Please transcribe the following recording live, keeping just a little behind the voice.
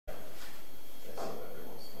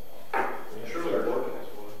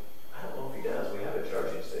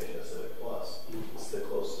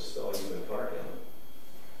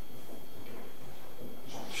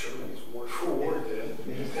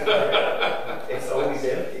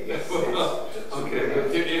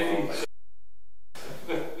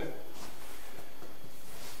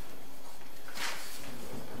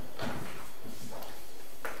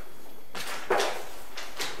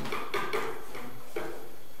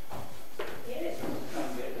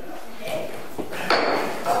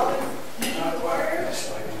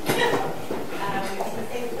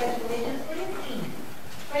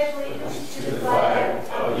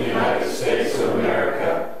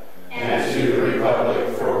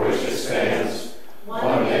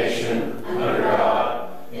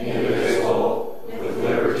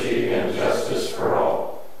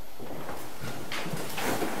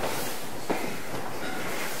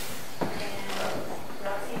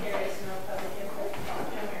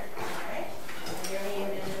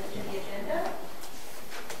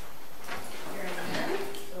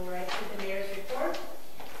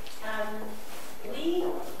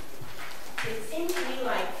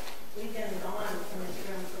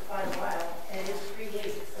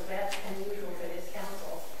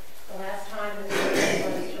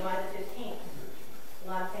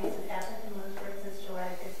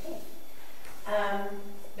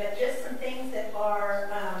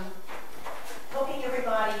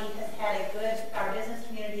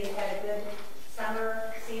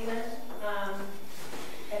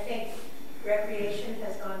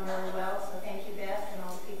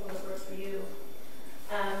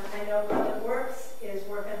is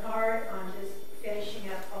working hard on just finishing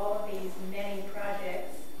up all of these many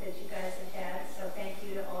projects that you guys have had. So thank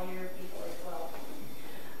you to all your people as well.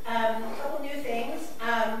 A couple new things.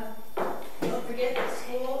 Don't forget that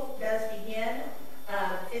school does begin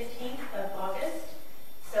the 15th of August.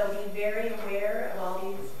 So be very aware of all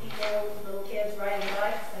these people, little kids riding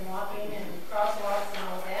bikes and walking and crosswalks and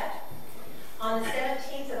all of that. On the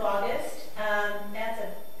 17th of August,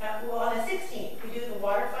 well, on the 16th, we do the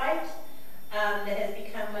water fight. That has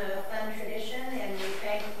become a fun tradition, and we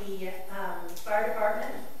thank the fire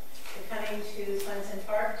department for coming to Swenson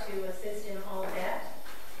Park to assist in all of that.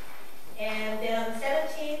 And then on the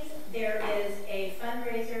 17th, there is a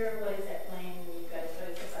fundraiser. What is that, Blaine? You guys, what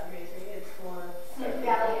is the fundraiser? It's for Smith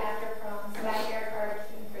Valley After Prom, backyard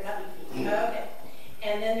barbecue for Sleepy. Okay.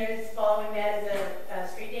 And then there's, following that is a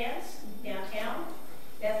street dance downtown.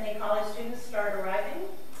 Bethany College students start arriving.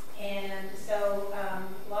 And so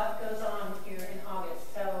a lot goes on here in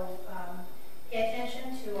August. So pay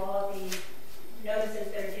attention to all of the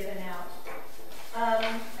notices that are given out.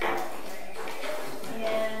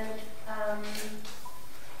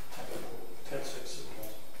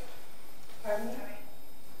 Pardon me?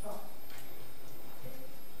 Oh.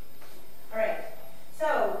 All right. So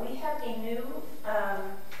we have a new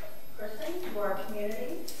person to our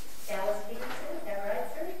community, Dallas Peterson. Is that right,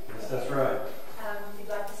 sir? Yes, that's right. If you'd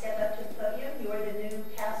like to step up to the podium, you are the new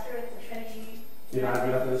pastor at the Trinity United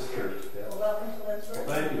Methodist Church. Yeah. Well, welcome to Lindsborg.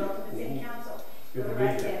 Well, thank you. Welcome to City Council. Good to Go be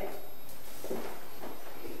right here. ahead.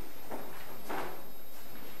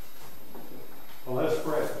 Well, let's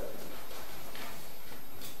pray.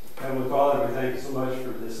 Heavenly Father, we thank you so much for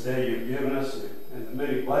this day you've given us and the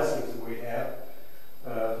many blessings that we have.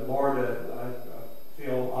 Lord, I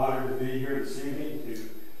feel honored to be here this evening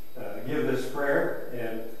to give this prayer.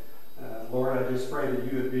 And Lord, I just pray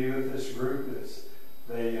that you would be with this group as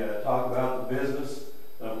they talk about the business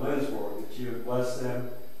of Lindsborg, that you would bless them.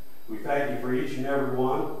 We thank you for each and every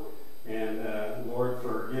one, and Lord,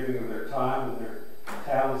 for giving them their time and their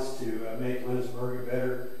talents to make Lindsborg a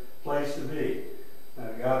better place to be.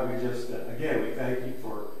 God, we just, again, we thank you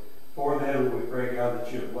for them, and we pray, God,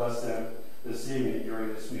 that you would bless them this evening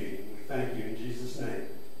during this meeting. We thank you in Jesus' name.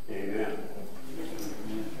 Amen.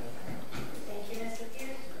 Thank you, Mr.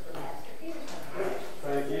 Peterson. Pastor Peterson.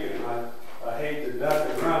 Thank you. I hate to duck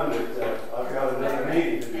and run, but I've got another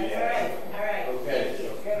meeting to be That's at. all right. Okay. Thank you.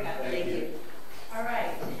 Thank you. All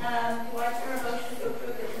right. Do I hear a motion to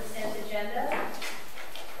approve the consent agenda?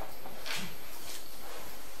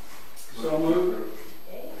 So moved.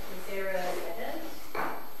 Okay. Is there a second?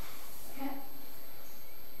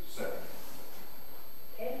 Second.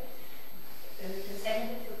 Okay. So we can second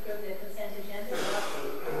to approve the consent agenda.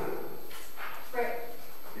 Rick,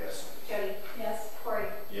 Yes. Jody, yes. Corey,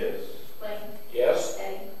 Yes. Blaine, Yes.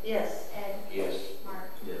 Betty, Yes. Ed, Yes.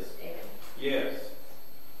 Mark, Yes. David. Yes.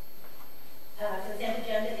 Consent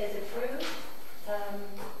agenda is approved. I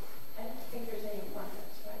don't think there's any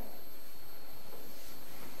appointments, right?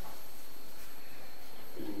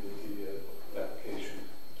 The application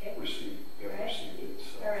Okay. received, Right. received it.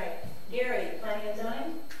 So. All right. Gary, planning and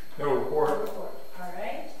zoning? No report. Report. All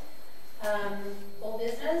right. Old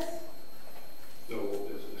business? No old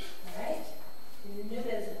business. All right. New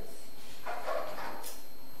business.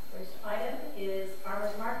 First item is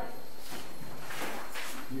farmer's market.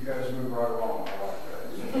 You guys move right along. I like that.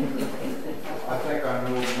 I think I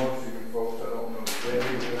know most of you folks. I don't know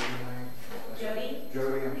Debbie, what's your name?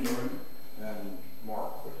 Jody? Jody, I'm sorry, and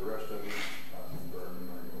Mark, but the rest of you, I'm very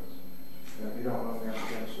familiar with. And if you don't know me, I'm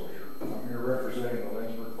Ken Sawyer. I'm here representing the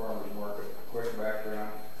Lindsborg Farmers Market. Quick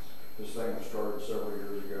background. This thing was started several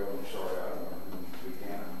years ago. I'm sorry, I don't know who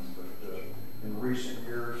began it, but in recent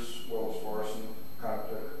years, Wells Farson kind of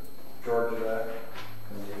took charge of that.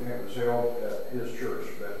 And the event was held at his church,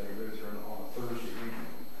 Bethany Lutheran, on a Thursday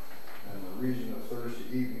evening. And the reason of Thursday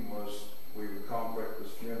evening was we would conflict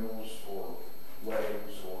with funerals or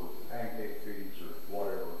weddings or pancake feeds or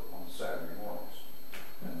whatever on Saturday mornings.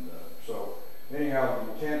 And so anyhow,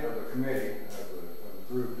 the intent of the committee, of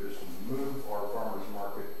the group, is to move our farmers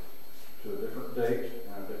market to a different date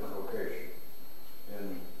and a different location.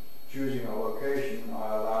 In choosing a location,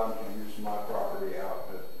 I allowed them to use my property out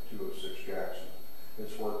at 206 Jackson.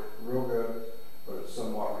 It's worked real good, but it's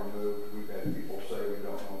somewhat removed. We've had people say we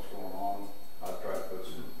don't know what's going on. I've tried to put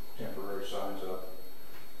some temporary signs up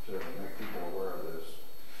to make people aware of this.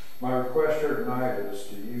 My request here tonight is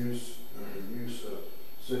to use the use of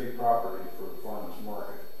city property for the farmers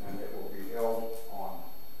market, and it will be held on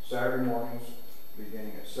Saturday mornings,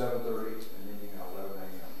 beginning at 7:30 and ending at 11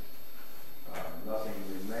 a.m. Nothing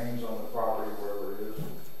remains on the property wherever it is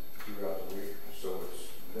throughout the week, so it's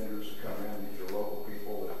vendors that come in. These are local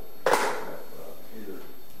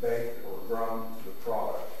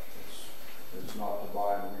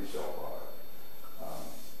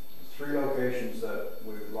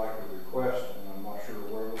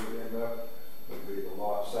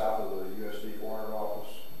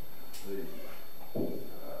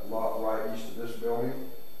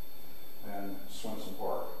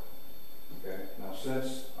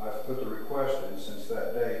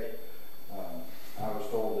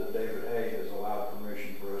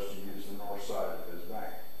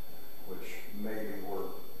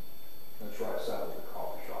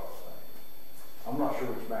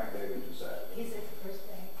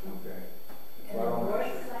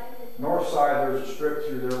strip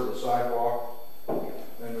through there with a sidewalk,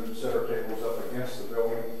 then we would set our tables up against the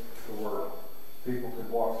building to where people could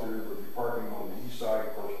walk through. There would be parking on the east side,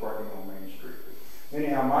 of course, parking on Main Street.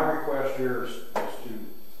 Anyhow, my request here is to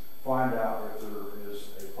find out if there is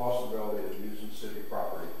a possibility of using city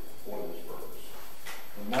property for this purpose.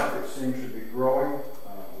 The market seems to be growing.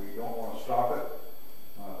 We don't want to stop it.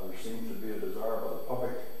 There seems to be a desire by the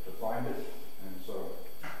public to find it, and so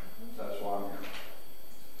that's why I'm here.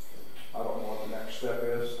 I don't know what the next step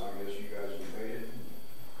is. I guess you guys debated.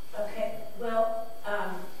 Okay, well,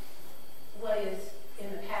 what is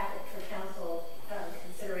in the packet for council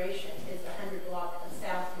consideration is the 100 block of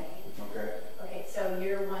South Main. Okay. Okay, so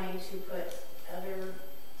you're wanting to put other...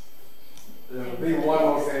 There will be one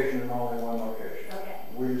location and only one location. Okay.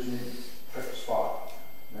 We just need to pick a spot.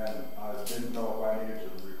 And I didn't know if I needed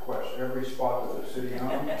to request every spot that the city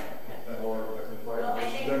owned, or if I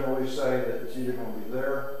just generally say that it's either going to be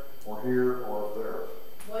there, or here, or up there.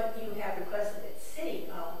 What you have requested that city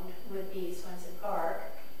owned would be Swenson Park,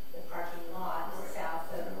 the parking lot south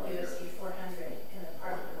of USD 400, and the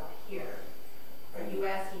parking lot here. Are you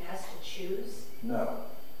asking us to choose? No.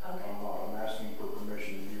 Okay. I'm asking for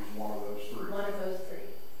permission to use one of those three. One of those three.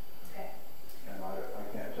 Okay. And I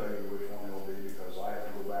can't tell you which one it'll be because I have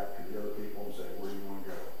to go back to the other people and say, where do you want to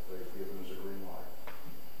go? They've given us a green light.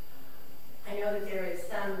 I know that there is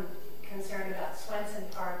some concern about Swenson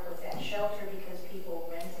Park with that shelter because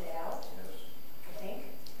people rent it out, Yes. I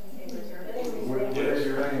think, and they reserve it.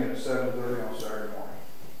 You're running at 7:30 on Saturday morning.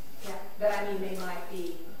 Yeah, but I mean, they might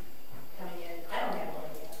be coming in, I don't have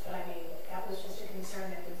one yet, but I mean, that was just a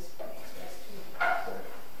concern that was expressed to me. Okay.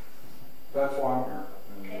 That's why I'm here.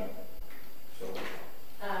 And, Okay. So.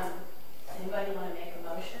 Anybody want to make a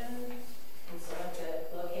motion and select a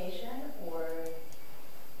location, or?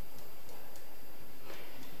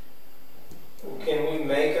 Can we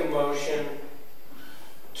make a motion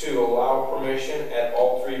to allow permission at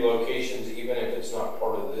all three locations, even if it's not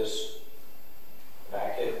part of this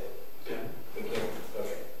packet? Yeah. We can,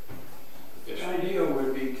 okay. The idea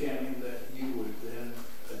would be, Kenny, that you would then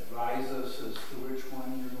advise us as to which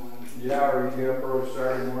one you're going to. Yeah, or you get up early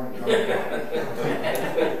Saturday morning.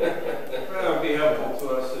 That would be helpful to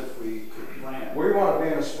us if we could plan. We want to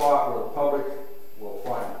be in a spot where the public will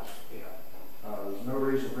find us. Yeah. There's no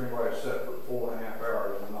reason for anybody to sit for 4.5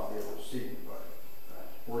 hours and not be able to see anybody.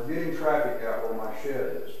 We're getting traffic out where my shed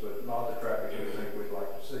is, but not the traffic we think we'd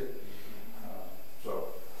like to see. So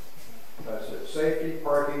that's it. Safety,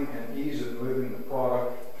 parking, and ease of moving the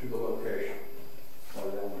product to the location are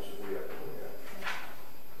the elements that we have to look at.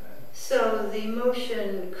 Okay. So the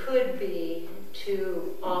motion could be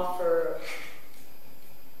to offer,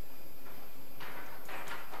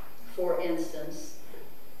 for instance,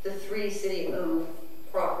 the 3 city-owned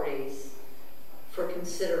properties for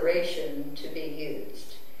consideration to be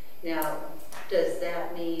used. Now, does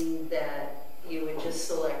that mean that you would just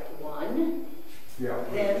select one? Yeah.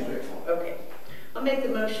 Then, okay. I'll make the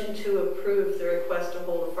motion to approve the request to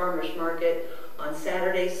hold a farmer's market on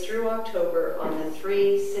Saturdays through October on the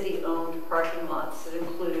 3 city-owned parking lots that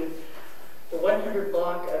include the 100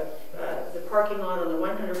 block of, the parking lot on the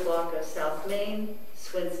 100 block of South Main,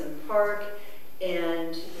 Swenson Park,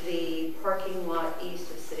 and the parking lot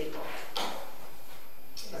east of City Hall.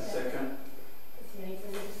 A second. Is there any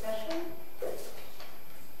further discussion?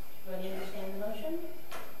 Everybody understand the motion?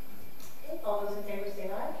 Okay, all those in favor say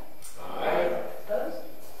aye. Aye. Opposed?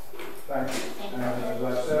 Thank you. Thank you. And as I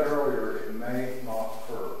said earlier, it may not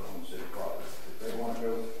occur on city property. If they want to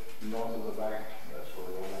go north of the bank, that's where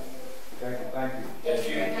they'll land. Okay, thank you. Thank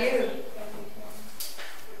you. Thank you.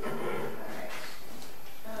 All right.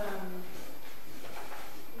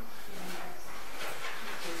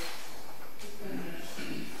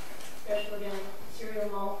 Special event cereal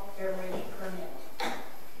malt beverage permit.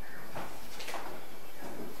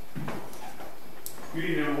 Good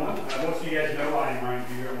evening, everyone. Most of you guys know I am Ryan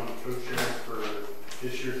Beer. I'm one of the co-chairs for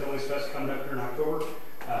this year's Phillies Fest coming up here in October.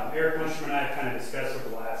 Eric Munsterman and I have kind of discussed over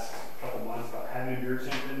the last couple months about having a beer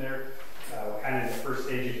tent in there. We're kind of in the first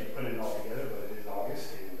stages of putting it all together, but it is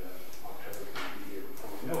August and October is going to be here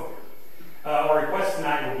before we know it. Our request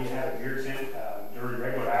tonight will be to have a beer tent during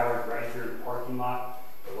regular hours right here in the parking lot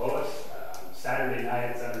below us. Saturday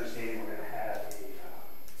night, it's understanding we're going to have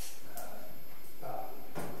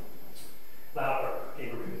the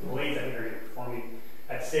Blades, I think, are going to be performing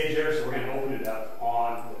at stage there, so we're going to open it up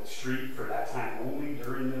on the street for that time only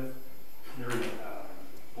during the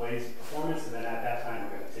Blades performance, and then at that time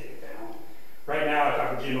we're going to take it down. Right now, I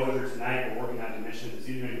talked to Jim Ozer tonight. We're working on dimensions. It's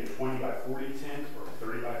either going to be a 20 by 40 tent or a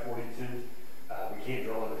 30 by 40 tent. We can't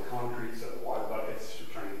drill into the concrete, so the water buckets,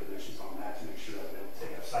 we're trying to get dimensions on that to make sure that we don't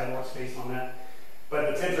take up sidewalk space on that.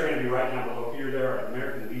 the tents are going to be right down below here. There, our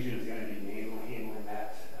American Legion is going to be handling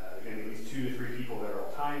that. There's going to be at least 2 to 3 people there at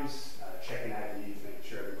all times, checking IDs, making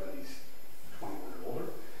sure everybody's 21 or older.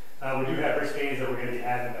 We do have wristbands that we're going to be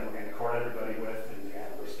having that we're going to card everybody with, and we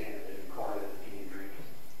have a wristband that they can card it and drink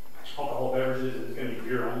alcohol beverages. It's going to be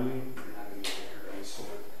beer only. We're not going to be liquor of any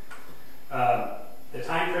sort. The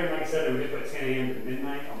time frame, like I said, we did put 10 a.m. to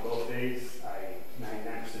midnight on both days. I'm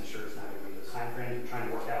 99% sure it's not going to be those time frames. We're trying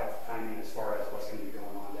to work out timing as far as what's going to be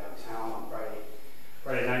going on downtown on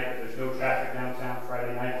Friday night. If there's no traffic downtown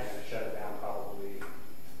Friday night, we're going to shut it down probably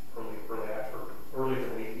early to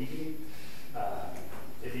late evening.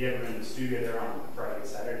 If you ever in the studio there on Friday and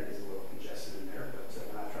Saturday, it's a little congested in there, but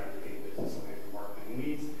we're not trying to take any business away from our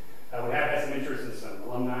needs. We have had some interest in some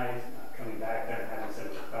alumni coming back there and having some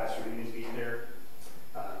class reunions be there.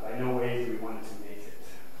 By no ways do we want it to make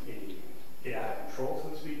it get out of control, so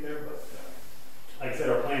to speak, there, but like I said,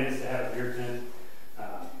 our plan is to have a beer tent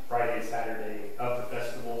Friday and Saturday of the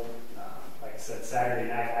festival. Like I said, Saturday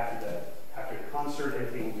night after the concert,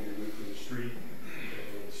 everything will be removed from the street.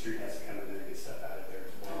 The street has to come in there and get stuff out of there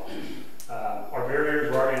as well. Our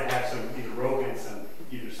barriers, we're going to have some either rope and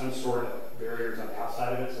some sort of barriers on the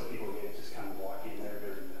outside of it, so people can just kind of walk in there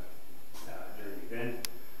during the event.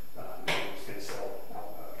 We're just going to sell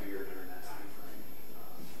beer during that time frame.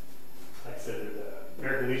 Like I said, the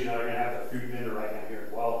American Legion are going to have a food vendor right now here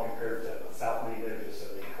as well, compared to the South Main there, just so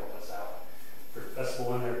they can help us out. For the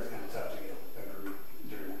festival in there, it's kind of tough to get a group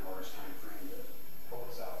during the hours time frame to help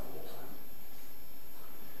us out the whole time.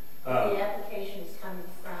 The application is coming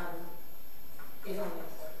from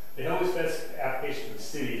It always says application to the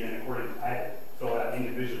city, and according I had to fill out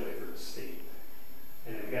individually for the state.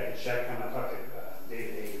 And if we got the check coming, I talked to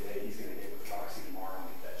David today. He's going to get with Foxy tomorrow and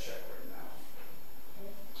get that check right now.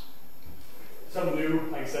 Something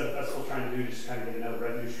new, like I said, the festival's trying to do, just kind of get another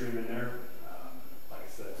revenue stream in there. Like I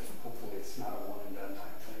said, hopefully it's not a one and done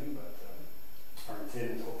type thing, but our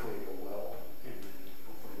intent is hopefully to go well and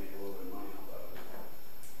hopefully make a little bit of money off of it.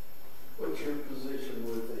 What's your position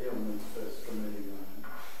with the Illness Fest Committee on?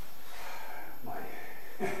 My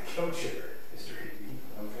co-chair, Mr. Higbee.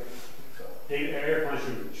 Okay. So, Eric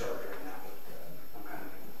Lunchroom's in charge right now, but I'm kind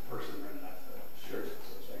of the person running that shirt.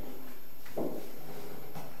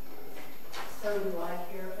 So do I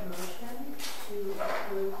hear a motion to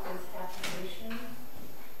approve this application?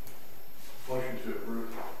 Motion to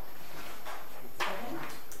approve. Second?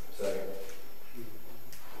 Second.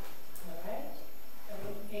 All right.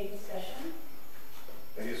 Any discussion?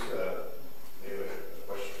 I guess, maybe a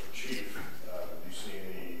question for Chief. Do you see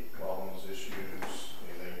any problems, issues,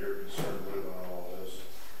 anything you're concerned with on all this?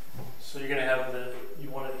 So you're going to have you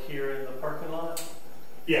want it here in the parking lot?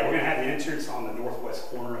 Yeah, we're going to have the entrance on the northwest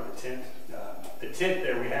corner of the tent. The tent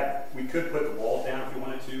there, we could put the walls down if we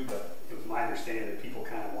wanted to, but it was my understanding that people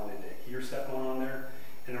kind of wanted to hear stuff going on there.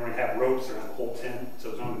 And then we're going to have ropes around the whole tent, so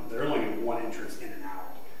there's only going to be one entrance in and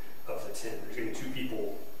out of the tent. There's going to be 2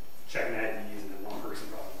 people checking IDs and then 1 person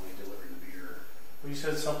probably delivering the beer. We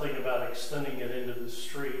said something about extending it into the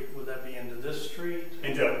street. Would that be into this street?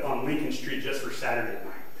 On Lincoln Street just for Saturday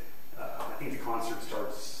night. I think the concert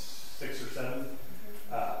starts 6 or 7.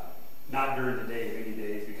 Not during the day, any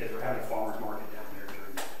days, because we're having a farmer's market down there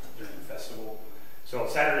during the festival. So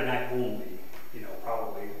Saturday night only,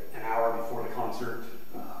 probably an hour before the concert.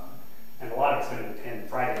 And a lot of it's going to depend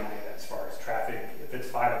Friday night as far as traffic. If it's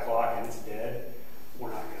 5 o'clock and it's dead, we're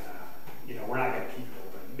not going to keep it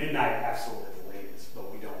open. Midnight, absolutely the latest,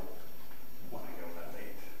 but we don't want to go that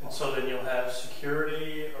late. And so then you'll have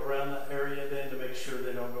security around the area then to make sure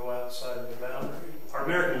they don't go outside of the boundary? Our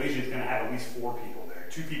American Legion is going to have at least 4 people there.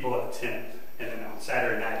 2 people at the tent, and then on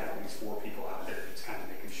Saturday night, at least 4 people out there. It's kind of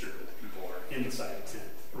making sure that the people are inside the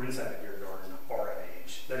tent or inside the beer garden are of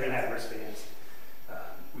age. They're going to have wristbands.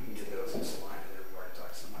 We can get those in Salina there. We've already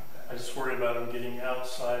talked something like that. I just worry about them getting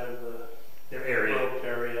outside of their area. Rope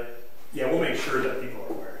area. Yeah, we'll make sure that people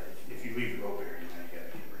are aware. If you leave the rope area, you got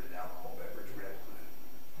to get rid of alcohol beverage.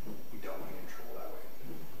 We don't want to control that way.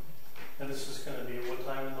 And this is going to be at what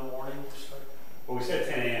time in the morning? Well, we said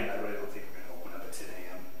 10 a.m. I really don't think we're going to open up at 10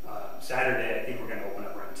 a.m. Saturday, I think we're going to open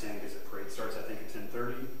up around 10 because the parade starts, I think, at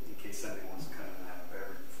 10:30 in case somebody wants to come in and have a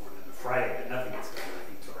beverage before then. Friday, but nothing gets done, I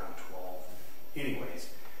think, until around 12. Anyways,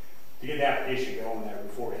 to get the application going there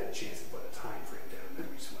before we had a chance to put a time frame down there,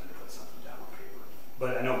 we just wanted to put something down on paper.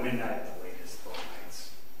 But I know midnight at the latest, both nights.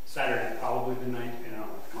 Saturday night, probably midnight, depending on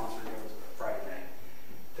what the concert goes, but Friday night,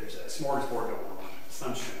 there's a smorgasbord going on.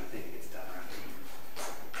 Assumption, I think it gets done around 2.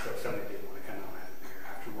 So if somebody did want to come out and have a beer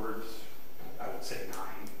afterwards, I would say 9,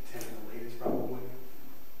 10 at the latest, probably.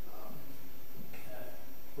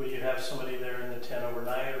 Will you have somebody there in the tent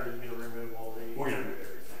overnight, or are you going to remove all the? We're going to remove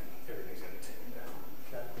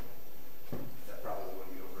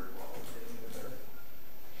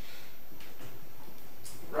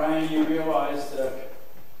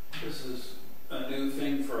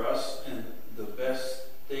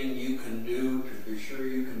do to be sure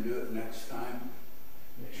you can do it next time?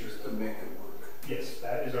 Just to make it work. Yes,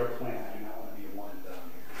 that is our plan. I do not want to be a one and done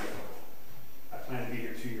here. I plan to be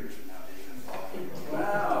here 2 years from now, David.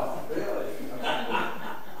 Wow, really?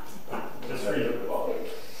 Just for you.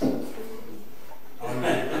 I'm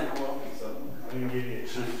going to give you a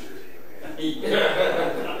Chiefs jersey, okay?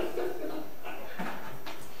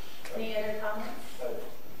 Any other comments?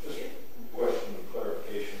 Just a question of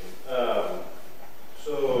clarification.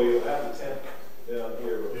 So you'll have the tent down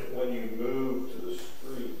here, but when you move to the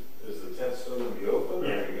street, is the tent still going to be open? Yeah.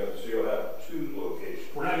 Or are you going to, so you'll have 2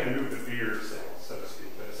 locations? We're not going to move the beer sales, so to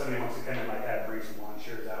speak, but if somebody wants to come in like that, bring some lawn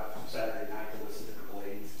chairs out from Saturday night to listen to the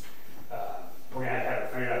Blades, we're going to have to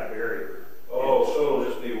figure out a barrier. Oh, so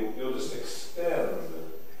you'll just extend.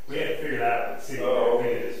 We had to figure that out at the city. Oh, We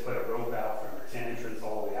okay. had to just put a rope out from our tent entrance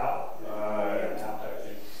all the way out. And out type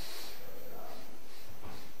thing.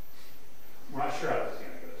 We're not sure how this is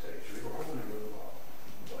going to go, so we're hoping to move off.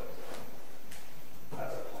 But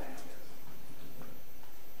that's our plan, I guess.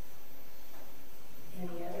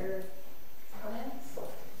 Any other comments?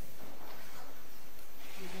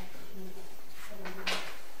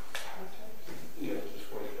 Yeah, just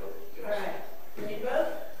wait for it. All right, ready to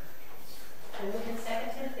vote? I move and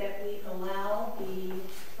seconded that we allow the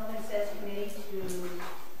Common Sense Committee to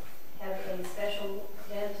have a special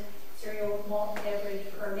event cereal malt beverage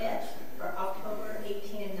permit for October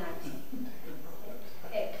 18 and 19.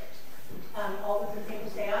 Okay. All those in favor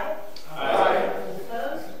say aye. Aye. Those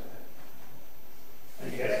opposed?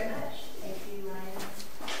 Thank you, Very guys. much. Thank you, Ryan.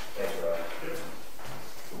 Thanks, Ryan.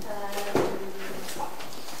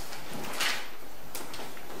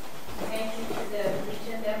 Thank you to the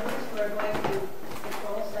Legion members who are going to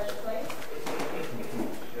control such a place.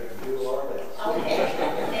 Do our best. Okay,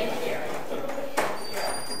 thank you. Okay.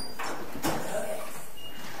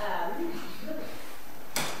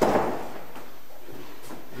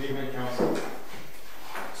 Good evening, Council.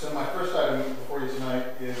 So my first item before you tonight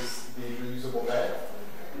is the reusable bag.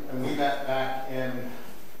 And we met back in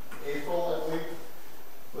April, I believe,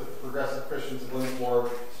 with the Progressive Christians of Lindsborg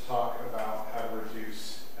to talk about how to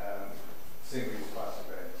reduce single-use plastic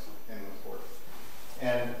bags in Lindsborg.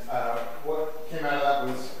 And what came out of that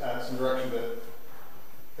was some direction to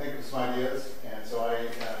think of some ideas. And so I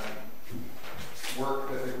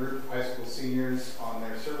worked with a group of high school seniors on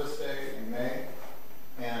their service day in May.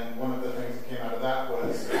 And one of the things that came out of that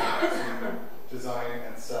was to design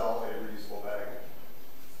and sell a reusable bag.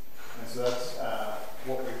 And so that's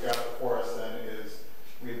what we've got before us then is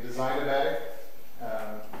we've designed a bag.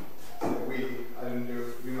 I didn't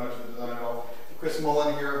do much of the design at all. Chris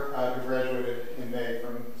Mullen here, who graduated in May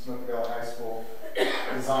from Smith Valley High School,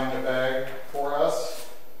 designed a bag for us.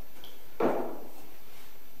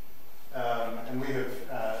 And we have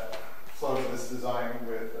floated this design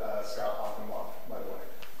with Scott Hockenbach, by the way.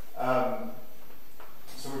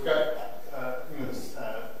 So we've got this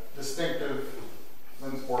distinctive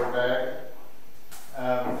Lindsborg bag.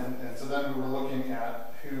 And so then we were looking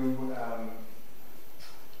at who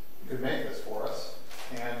could make this for us.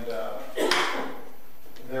 And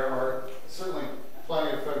there are certainly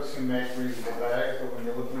plenty of folks who make reusable bags, but when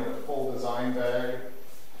you're looking at a full design bag,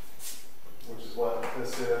 which is what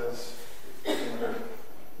this is, another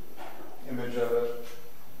image of it.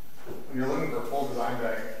 When you're looking for a full design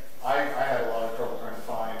bag, I had a lot of trouble trying to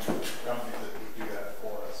find companies that would do that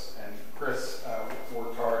for us. And Chris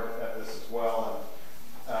worked hard at this as well.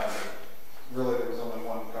 And really, there was only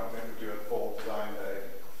one company that would do a full design bag.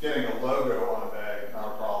 Getting a logo on a bag,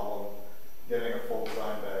 not a problem. Getting a full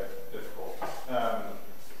design bag, difficult.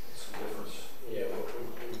 What's the difference? Yeah.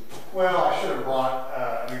 Well, I should have brought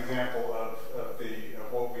an example of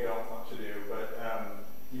what we don't want to do, but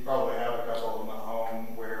you probably have a couple of them at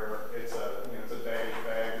home where it's a beige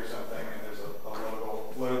bag or something, and there's a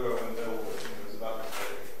logo in the middle that is about this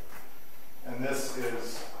big. And this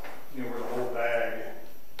is where the whole bag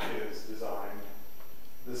is designed.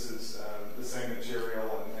 This is the same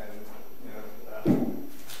material, and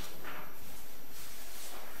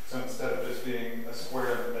so instead of just being a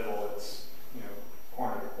square in the middle, it's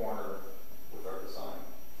corner to corner with our design.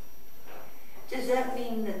 Does that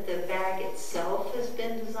mean that the bag itself has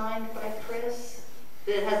been designed by Chris?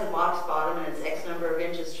 That it has a box bottom and it's X number of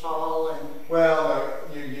inches tall and... Well,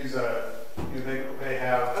 you use they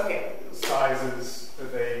have Okay. sizes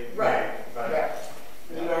that they Right. make. But Right.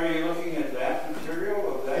 And are you looking at that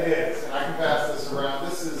material of that? It is, and I can pass this around.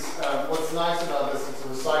 This is, what's nice about this, it's a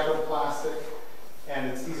recycled plastic,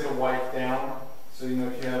 and it's easy to wipe down. So, if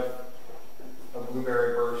you have a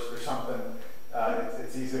blueberry burst or something,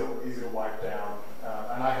 it's easy to wipe down.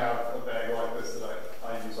 And I have a bag like this that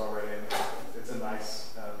I use already, and it's a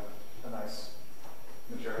nice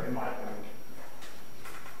material, in my opinion.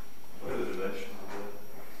 What are the dimensions of that?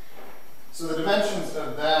 So the dimensions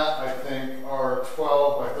of that, I think, are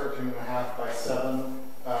 12 by 13.5 by 7.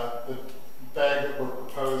 The bag that we're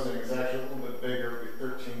proposing is actually a little bit bigger, it'll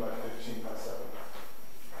be 13 by 15 by 7.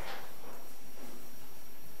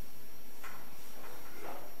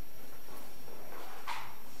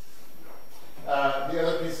 The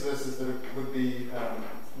other piece of this is that it would be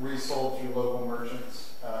resold through local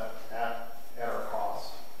merchants at our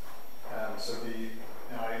cost.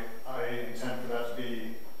 I intend for that to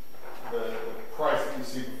be the price that you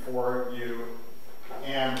see before you,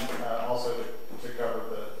 and also to cover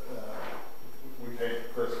we paid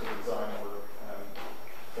Chris for the design work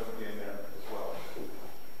that would be in there as well.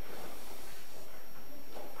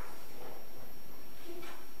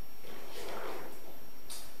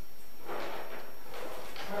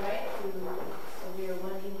 All right, so we are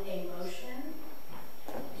wanting a motion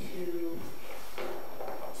to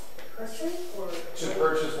purchase or? To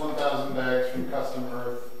purchase 1,000 bags from Custom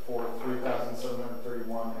Earth for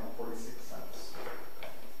 $3,731.46.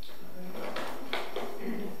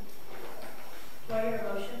 Do I hear a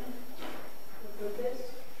motion to approve this?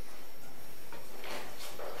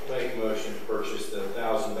 Make a motion to purchase the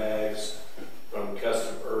 1,000 bags from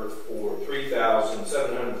Custom Earth for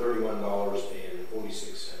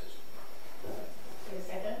 $3,731.46. Give a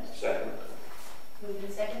second. Second. Moved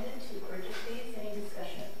and seconded to purchase these. Any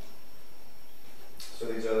discussion? So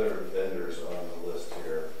these other vendors on the list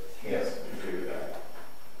here Yes. can't do that.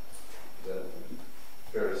 Is that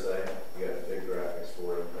fair to say? You got big graphics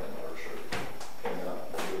for it and art shirt. Cannot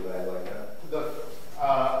do a bag like that? The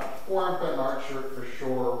 4-inch art shirt for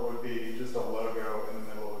sure would be just a logo in the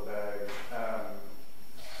middle of the bag.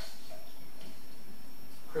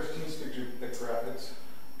 Chris, can you speak to big graphics?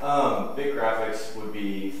 Big graphics would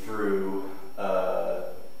be through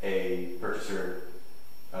a purchaser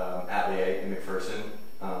Atelier in McPherson.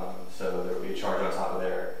 So there would be a charge on top of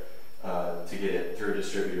there to get it through a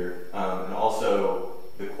distributor. And also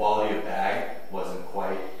the quality of bag wasn't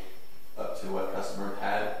quite up to what customer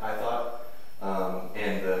had, I thought.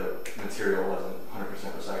 And the material wasn't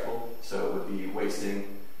 100% recycled. So it would be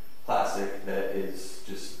wasting plastic that is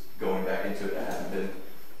just going back into it that hasn't been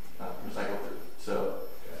recycled through. So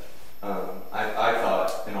I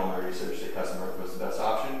thought in all my research that Custom Earth was the best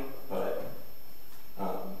option, but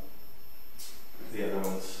the other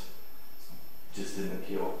ones just didn't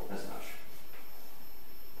appeal as much.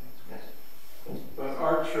 Yes. But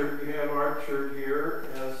art shirt, you have art shirt here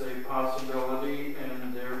as a possibility,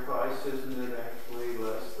 and their price, isn't it actually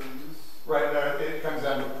less than this? Right, no, it comes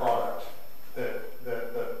down to the product. The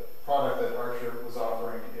product that Art Shirt was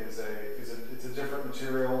offering is a different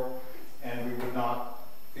material, and we would not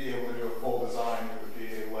be able to do a full design. It would be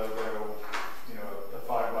a logo, a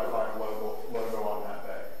 5x5 logo on that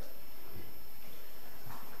bag.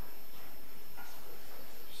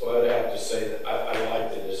 So I'd have to say that I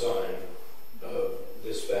like the design of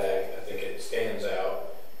this bag. I think it stands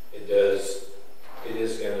out. It is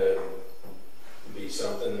going to be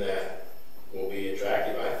something that will be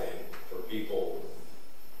attractive, I think, for people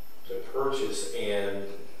to purchase and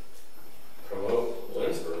promote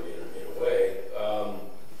Lindsborg in a way,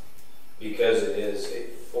 because it is a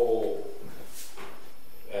full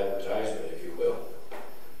advertisement, if you will.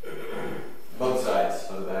 Both sides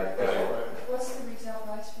of the bag. Right. What's the retail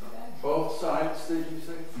price for the bag? Both sides, did you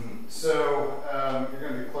say? Mm-hmm. So you're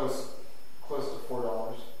going to be close to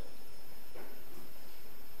 $4.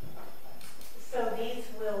 So these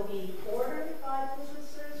will be ordered by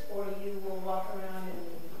businesses, or you will walk around and,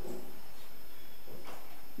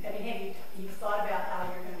 have you thought about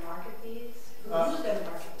how you're going to market these? Who's going to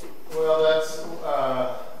market these? Well, that's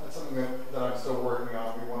something that I'm still working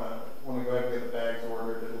on. We want to go ahead and get the bags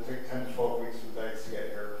ordered. It'll take 10 to 12 weeks for the bags to get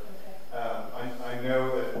here. Okay. I know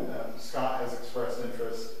that Scott has expressed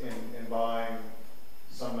interest in buying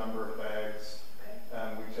some number of bags.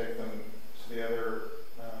 Okay. We take them to the other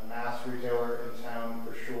mass retailer in town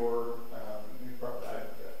for sure.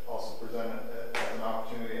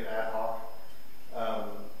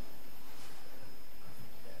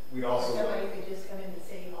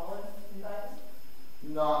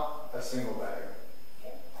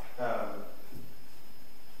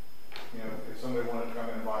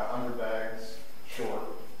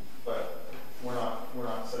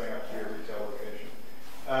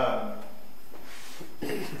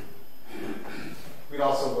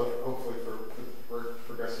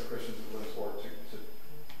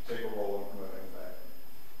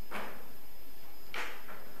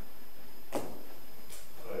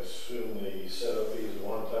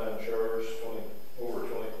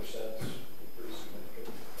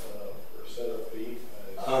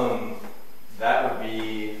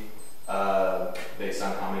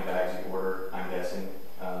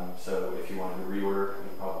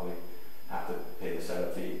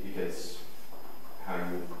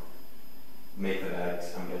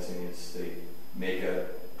 convincing is they make a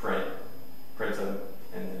print them,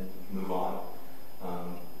 and then move on.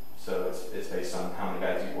 So it's based on how many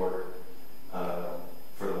bags you order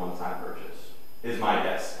for the one-time purchase. Is my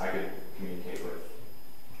guess. I could communicate with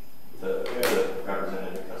the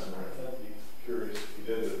representative customer. I'd be curious if you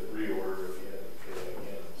did a reorder, if you had to pay that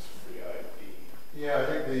again, it's pretty high fee. Yeah, I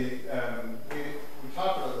think we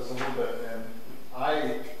talked about this a little bit, and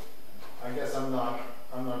I guess I'm not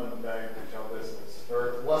in the bag retail business,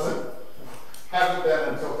 or haven't been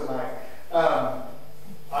until tonight.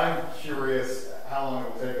 I'm curious how long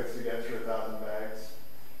it will take us to get through 1,000 bags,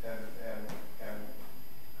 and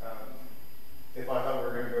if I thought we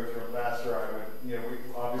were going to go through it faster, I would, we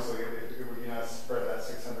obviously it would be nice to spread that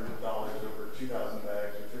 $600 over 2,000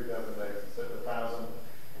 bags or 3,000 bags instead of 1,000.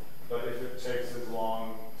 But if it takes as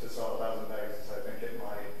long to sell 1,000 bags as I think it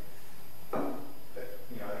might, I think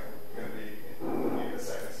we're going to need a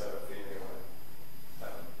second set of feet anyway.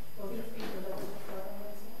 Will these people that we before the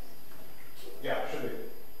business? Yeah, should be.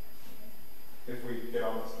 If we get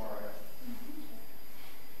on this tomorrow, yeah.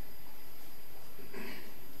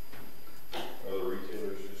 Are the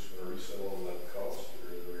retailers just going to resell them at cost,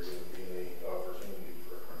 or is there going to be any opportunity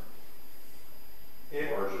for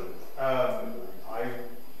margin? I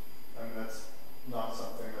mean, that's not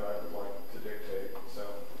something that I would like to dictate. So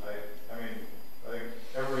I think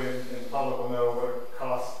everybody in the public will know what it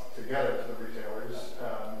costs to get it to the retailers,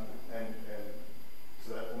 and so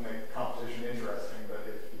that will make competition interesting. But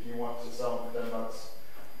if you want to sell them for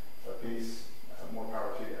 $10 a piece, more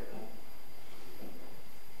power to you.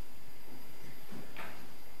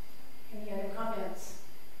 Any other comments?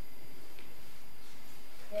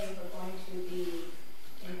 Okay, we're going to be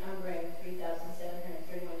encumbering $3,731.46.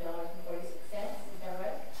 Is that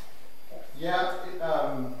right? Okay. Yeah.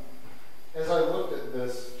 As I looked at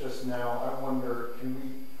this just now, I wonder, can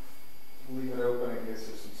we leave it open in case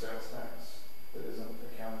there's some sales tax that isn't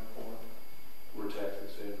accounted for? We're tax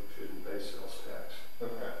exempt, shouldn't pay sales tax.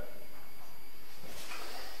 Okay.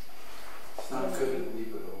 It's not good to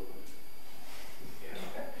leave it open.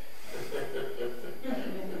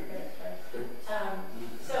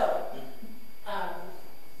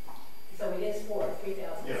 So it is for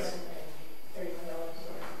 $3,731. Yes.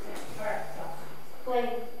 All right, so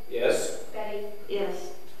Blake, Yes? Betty, Yes.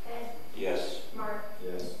 Ed, Yes. Mark,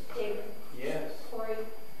 Yes. David, Yes. Corey,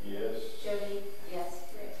 Yes. Jody, yes.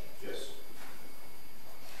 Rick. Yes.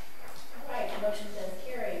 All right, motion says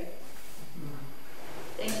carried.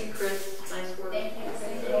 Thank you, Chris. Nice work. Thank you, Chris.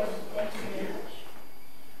 Thank you very much.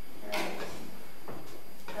 All right.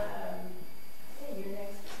 Okay, your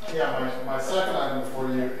next. Yeah, my second item for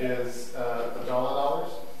you is the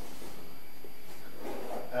 $dollars.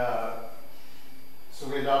 So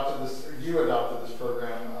you adopted this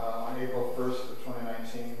program on April 1st of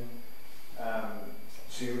 2019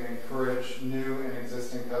 to encourage new and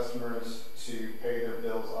existing customers to pay their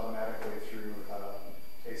bills automatically through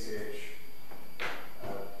ACH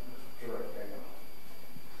direct payment.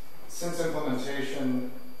 Since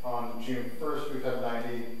implementation on June 1st, we've had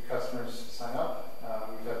 90 customers sign up.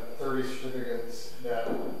 We've had 30 certificates that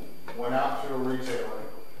went out to a retailer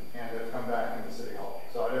and have come back into City Hall.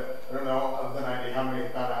 So I don't know of the 90 how many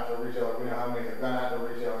have gone out to a retailer. We know how many have gone out to a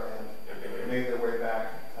retailer and made their way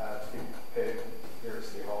back to be paid here at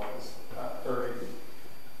City Hall. It's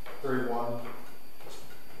 31.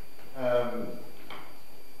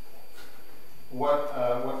 What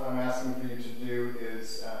I'm asking for you to do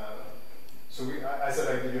is, I said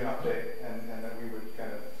I'd give you an update and that we would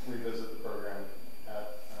kind of revisit the program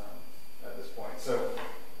at this point. So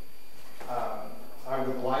I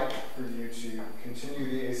would like for you to continue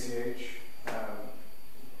the ACH.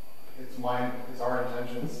 It's our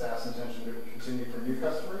intention, staff's intention to continue for new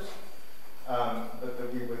customers, but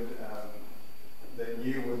that we would, that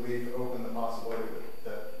you would leave open the possibility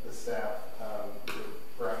that the staff would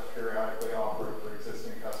perhaps periodically offer it for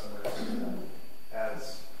existing customers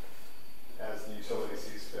as the utility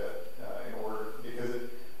sees fit in order, because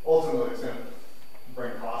ultimately it's going to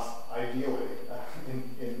bring costs, ideally,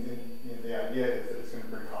 the idea is that it's going to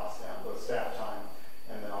bring costs down, both staff time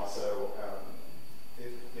and then also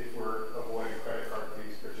if we're avoiding credit card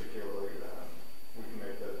fees particularly, we can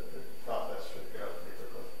make the process go pretty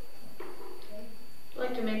quickly. I'd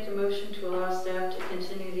like to make the motion to allow staff to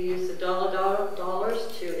continue to use the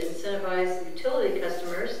dollars to incentivize utility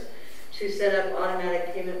customers to set up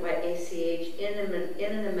automatic payment by ACH in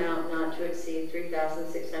an amount not to exceed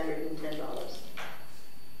 $3,610.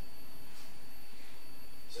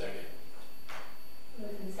 Second.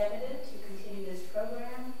 Moved and seconded to continue this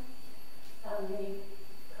program. Any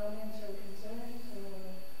comments or concerns or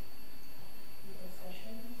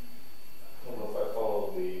discussion? I don't know if I follow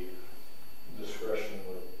the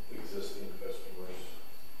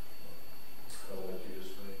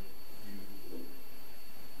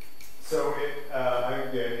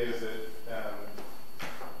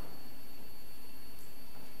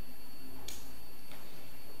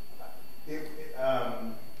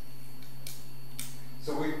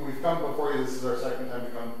So we've come before you. This is our second time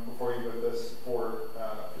to come before you with this for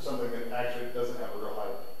something that actually doesn't have a real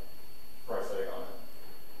high price tag on it.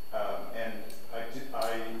 And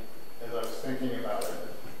as I was thinking about it,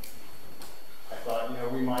 I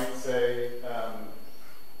thought, we might say,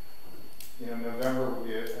 November would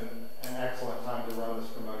be an excellent time to run this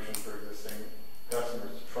promotion for existing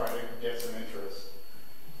customers to try to get some interest.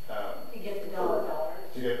 To get the dollar dollars.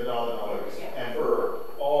 To get the dollar dollars. Yeah. And For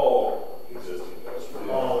all existing customers.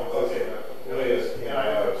 all existing customers. And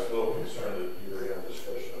I was a little concerned that you were having a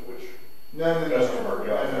discussion of which No. customer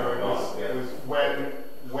got It was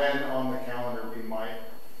when on the calendar we might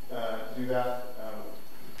do that.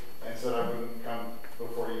 And so I wouldn't come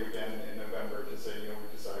before you again in November to say,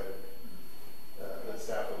 we decided that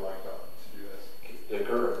staff would like to do this. The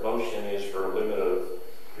current motion is for a limit of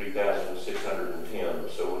 3,610.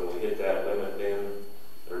 So when we hit that limit, then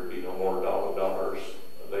there'd be no more dollars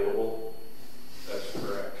available. That's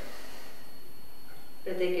correct.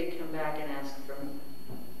 But they could come back and ask for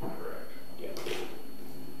Correct. Yeah.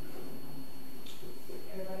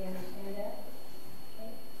 Everybody understand that?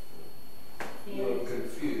 Okay. A little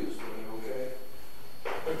confused, are you okay?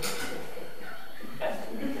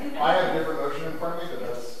 I have a different motion in front of me, but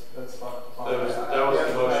that's fine. That was the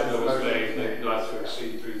motion that was made, not to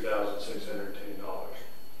exceed $3,610.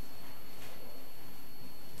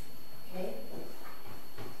 Okay.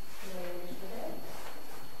 Everybody understood that?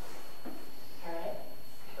 All right.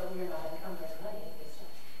 But we're not encumbering money at this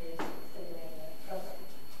time. It's considering the program.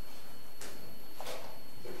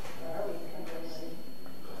 Or are we encumbering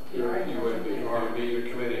money? You would be. You're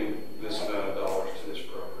committing this amount of dollars to this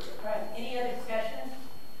program. All right. Any other discussion?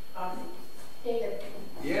 Awesome. David?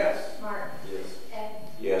 Yes. Mark? Yes. Ed?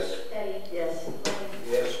 Yes. Betty? yes. Wayne?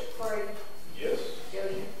 Yes. Corey? Yes.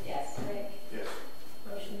 Jody? Yes. Rick? Yes.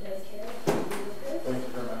 Motion does carry. Thank you. Thank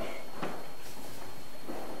you very much.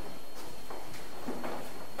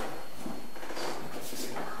 Thanks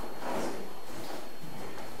very much.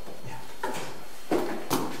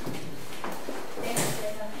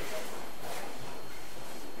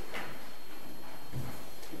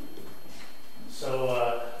 So,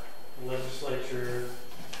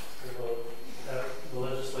 the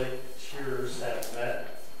legislatures have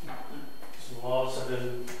met. Some laws have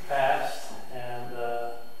been passed, and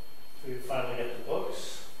we finally got the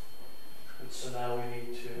books. And so now we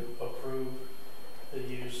need to approve the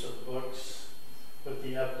use of books with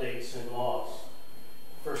the updates in laws.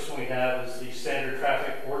 First one we have is the standard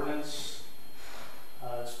traffic ordinance.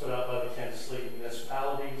 It's put out by the Kansas League of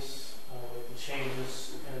Municipalities with the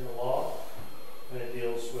changes in the law. And it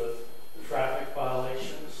deals with traffic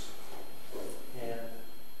violations. And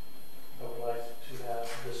I would like to have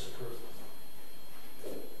this approved.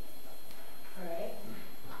 All right.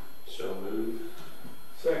 So moved.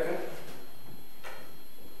 Second.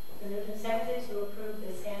 Been moved and seconded to approve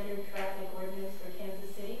the standard traffic ordinance for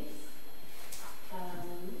Kansas City.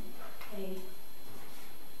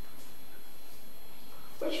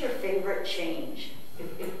 What's your favorite change?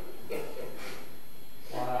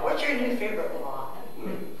 Wow. What's your new favorite law? We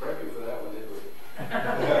didn't prep you for that one, did we?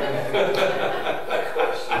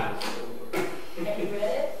 Have you read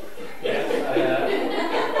it? Yes, I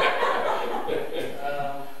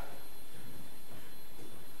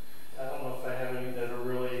I don't know if I have any that are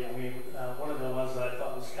really, one of the ones that I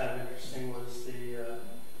thought was kind of interesting was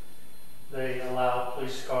they allow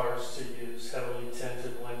police cars to use heavily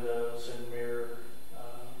tinted windows and mirror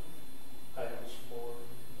items for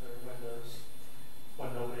their windows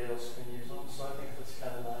when nobody else can use them. So I think that's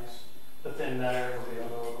kind of nice. But then everybody will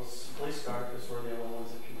know it's a police car because we're the only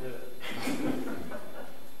ones that can do it.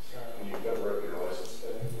 So, Can you cover up your license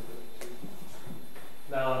tag?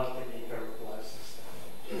 no, I don't think you can cover the license.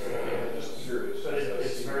 Just curious. But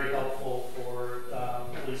it's very helpful for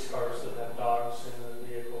police cars that have dogs in the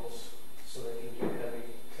vehicles so they can do heavy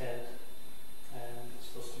tint, and it's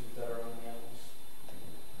supposed to be better on the animals.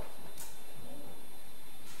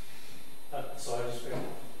 So I just figured.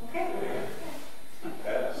 Okay.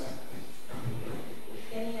 Passed.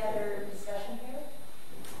 Any other discussion here?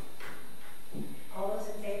 All those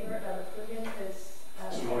in favor of approving this?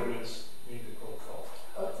 It's an ordinance, need to roll call.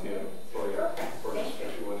 Oh, it's an ordinance. Ordinance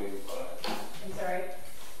 5185. I'm sorry.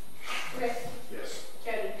 Rick? Yes.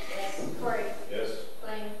 Jody? Yes. Corey? Yes.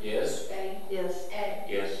 Blaine? Yes. Betty? Yes. Ed?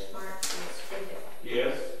 Yes. Mark? Yes. David?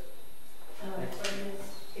 Yes. Ordinance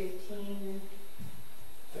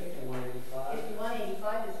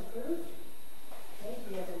 5185 is approved. Okay,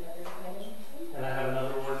 do you have another item? And I have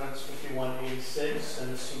another ordinance, 5186,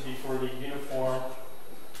 and this would be for the uniform,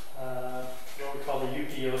 what we call the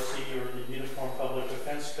UPOC, or the Uniform Public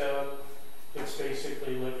Defense Code. It's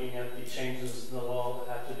changes in the law that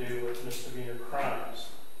have to do with misdemeanor crimes.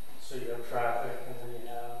 So you have traffic and then you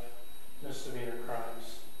have misdemeanor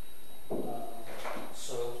crimes.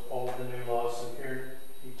 So all of the new laws in here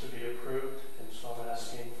need to be approved, and so I'm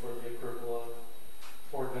asking for the approval of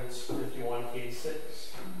ordinance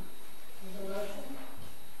 5186.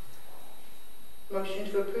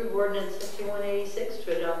 Motion to approve ordinance 5186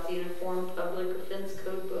 to adopt the Uniform Public Offense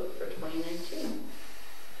Code Book for 2019.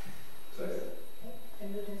 Second.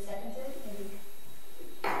 Been moved and seconded. Any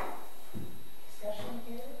discussion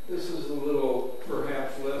here? This is a little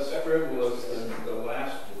perhaps less frivolous than the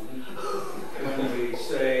last one. When we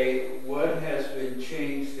say, what has been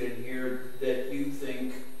changed in here that you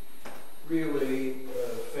think really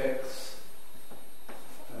affects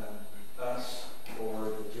us or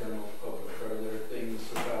the general public? Are there things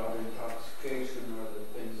about intoxication? Are there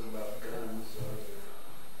things about guns?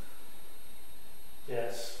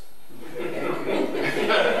 Yes. See, we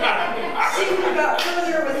got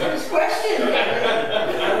further with this question.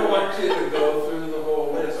 I don't want you to go through the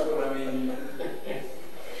whole list, but I mean,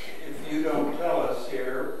 if you don't tell us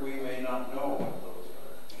here, we may not know what those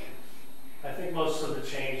are. I think most of the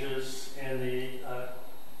changes in the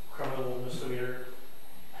criminal misdemeanor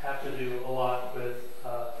have to do a lot with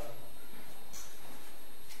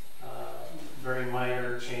very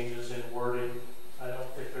minor changes in wording. I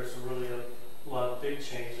don't think there's really a lot of big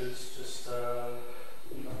changes, just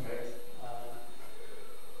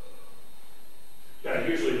yeah,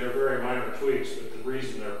 usually they're very minor tweaks, but the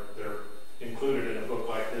reason they're included in a book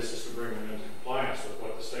like this is to bring them into compliance with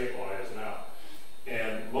what the state law is now.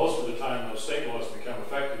 And most of the time, those state laws become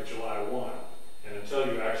effective July 1. And until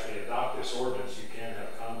you actually adopt this ordinance, you can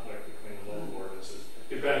have conflict between the local ordinances,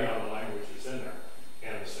 depending on the language that's in there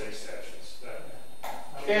and the state statutes. That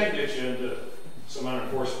can get you into some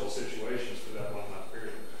unenforceable situations for that 1 month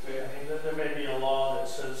period. I mean, there may be a law that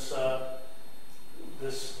says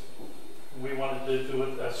we wanted to do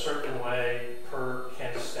it a certain way per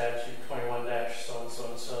Kansas statute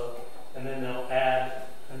 21-so-and-so, and then they'll add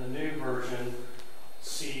in the new version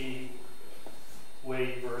C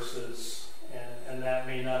weight versus, and that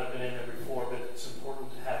may not have been in there before, but it's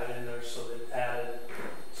important to have it in there, so they added.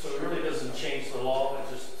 So it really doesn't change the law, it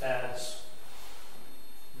just adds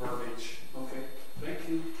verbiage. Okay, thank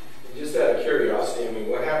you. And just out of curiosity, I mean,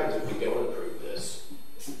 what happens if we don't approve this?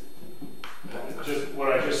 Just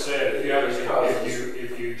what I just said,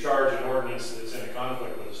 if you charge an ordinance that's in a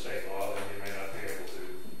conflict with the state law, then you may not be able to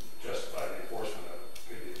justify the enforcement of it.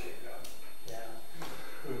 Could get kicked out. Yeah,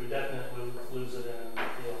 we would definitely lose it in an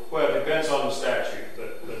appeal. Well, it depends on the statute,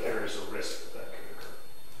 but there is a risk that could occur.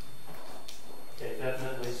 Okay,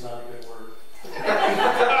 definitely is not a good word.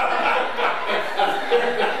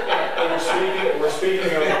 We're speaking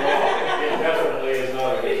of the law. It definitely is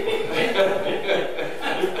not a good word.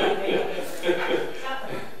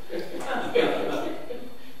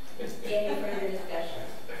 Any further discussion?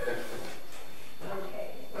 Okay,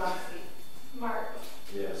 Roxy. Mark.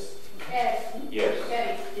 Yes. Ed. Yes.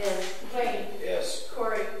 Betty. Yes. Wayne. Yes.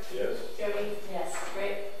 Corey. Yes. Jody. Yes.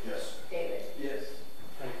 Rick. Yes. David. Yes.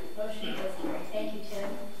 Thank you. Motion goes carried. Thank you, Tim.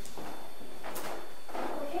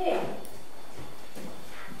 Okay.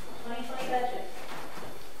 2020 budget.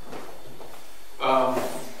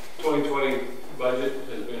 2020 budget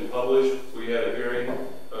has been published. We had a hearing,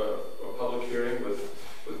 a public hearing with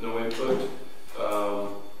no input.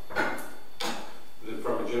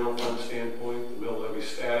 From a general fund standpoint, the mill levy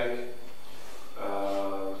static.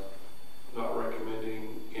 Not recommending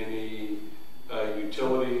any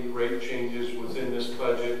utility rate changes within this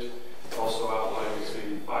budget. Also outlines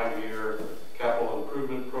the 5-year capital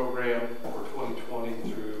improvement program for 2020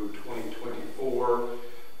 through 2024.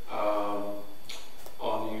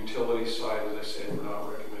 On the utility side, as I said, we're not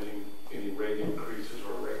recommending any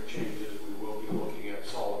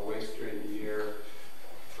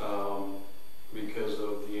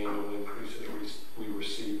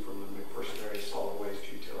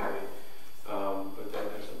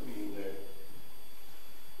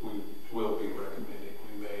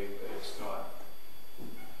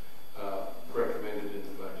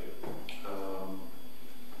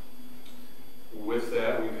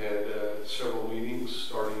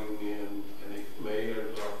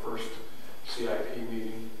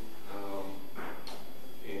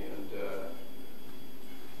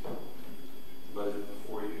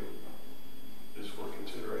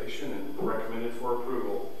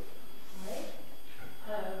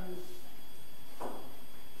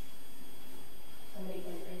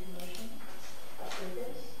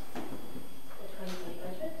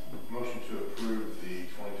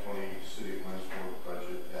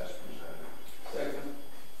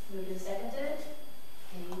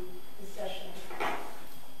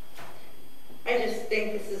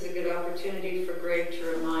opportunity for Greg to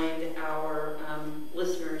remind our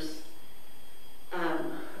listeners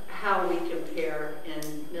how we compare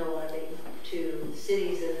in mill levy to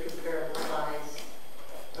cities of comparable size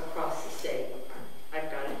across the state. I've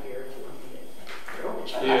got it here if you want me to throw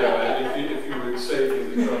it. Yeah, if you would save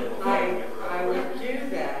me the trouble of finding it right I away. would do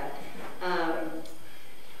that.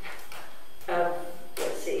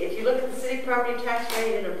 Let's see, if you look at the city property tax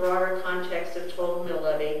rate in a broader context of total mill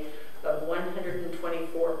levy of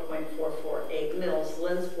 124.448 mills,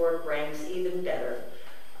 Lindsborg ranks even better.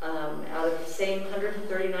 Out of the same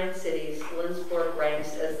 139 cities, Lindsborg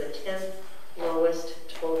ranks as the 10th lowest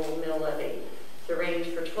total mill levy. The range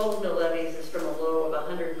for total mill levies is from a low of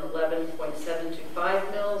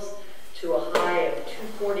 111.725 mills to a high of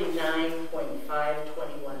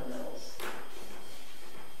 249.521 mills.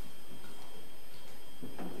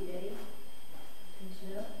 Thank you, Betty. Good to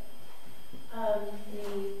know.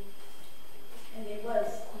 And it was,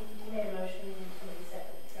 you made a motion and somebody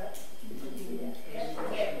seconded, correct? Did you do that? Yes.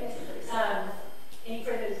 Okay. Any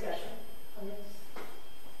further discussion on this?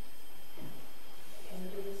 Can we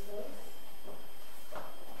do this, Phyllis?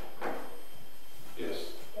 Yes.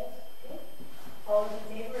 Yes. Okay. All those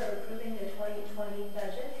in favor of approving the 2020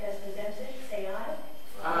 budget as presented, say aye.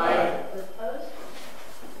 Aye. Those opposed?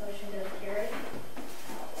 Motion does carry.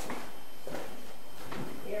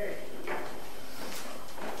 Carry.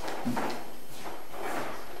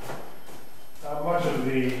 Much of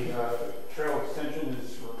the trail extension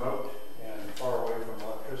is remote and far away from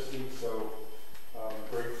electricity, so I'm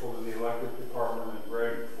grateful to the electric department and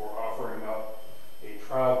Greg for offering up a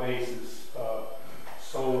trial basis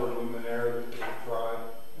solar luminaire that they try a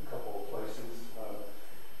couple of places.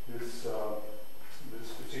 This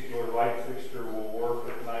particular light fixture will work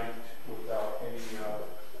at night without any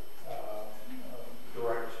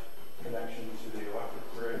direct connection to the electric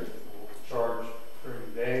grid. It will charge during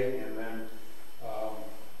the day and then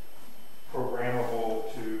programmable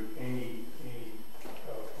to any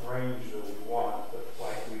range that we want, but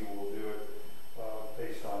likely we'll do it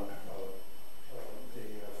based on the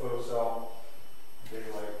photocell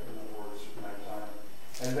daylight, in other words, nighttime.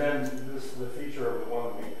 And then the feature of the one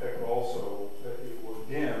that we picked also, that it will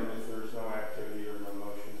dim if there's no activity or no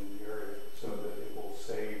motion in the area, so that it will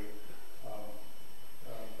save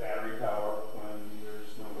battery power when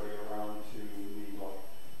there's nobody around to need light.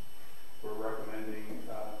 We're recommending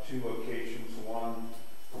two locations, one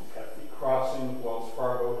at the crossing of Wells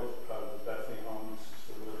Fargo at the Bethany Homes,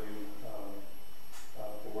 the living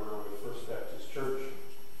border with First Baptist Church,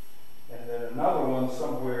 and then another one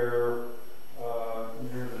somewhere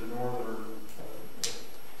near the northern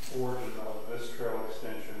origin of this trail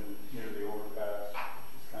extension near the overpass.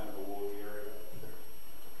 It's kind of a woolly area up there.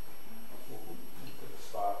 We'll pick a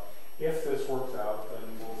spot. If this works out, then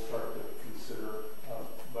we'll start to consider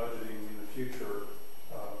budgeting in the future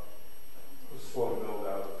a slow build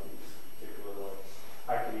out of these particular lights. I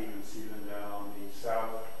could even see them down on the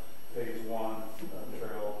south phase 1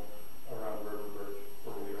 trail around River Bridge,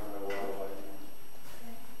 where we don't have a lot of lighting.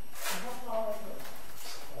 How tall is it?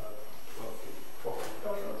 12 feet. 12 feet.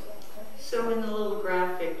 So in the little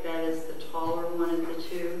graphic, that is the taller one of the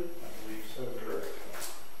two? I believe so.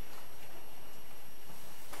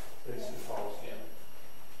 It's the tallest. Is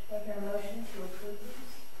there a motion to approve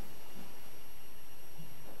these?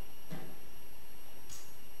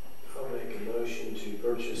 I'll make a motion to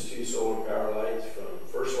purchase 2 solar power lights from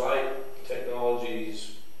First Light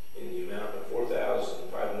Technologies in the amount of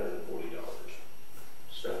 $4,540.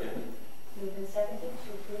 Second. Moved and seconded to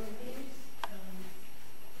approve these.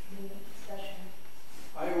 Any discussion?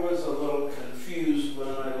 I was a little confused when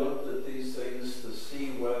I looked at these things to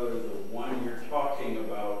see whether the one you're talking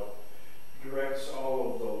about directs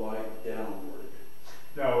all of the light downward.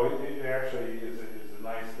 No, it actually is a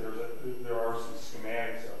nice, there are some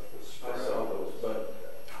schematics of the I saw those, but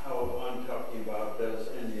how I'm talking about, does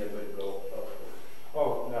any of it go upward?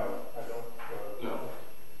 Oh, no, I don't. No.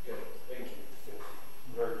 Okay, thank you. It's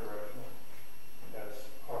very directional. That's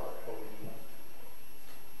our LED.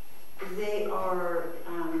 They are,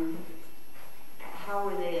 how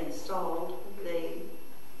are they installed? They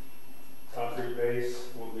Concrete base,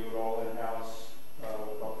 we'll do it all in-house with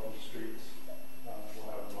help from streets. We'll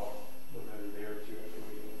have them up within a day or two after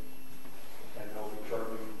we do it. And they'll be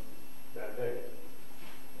charging that day.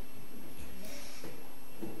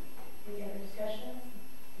 Any other discussion?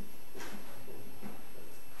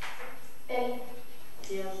 Betty,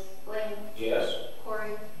 yes. Blaine, Yes.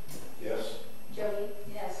 Corey, Yes. Jody.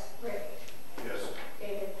 Yes. Rick, Yes.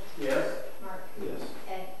 David, Yes? Mark, Yes.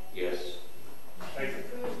 Ed. Yes. Thank you.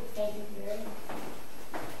 Approved. Thank you, Gary.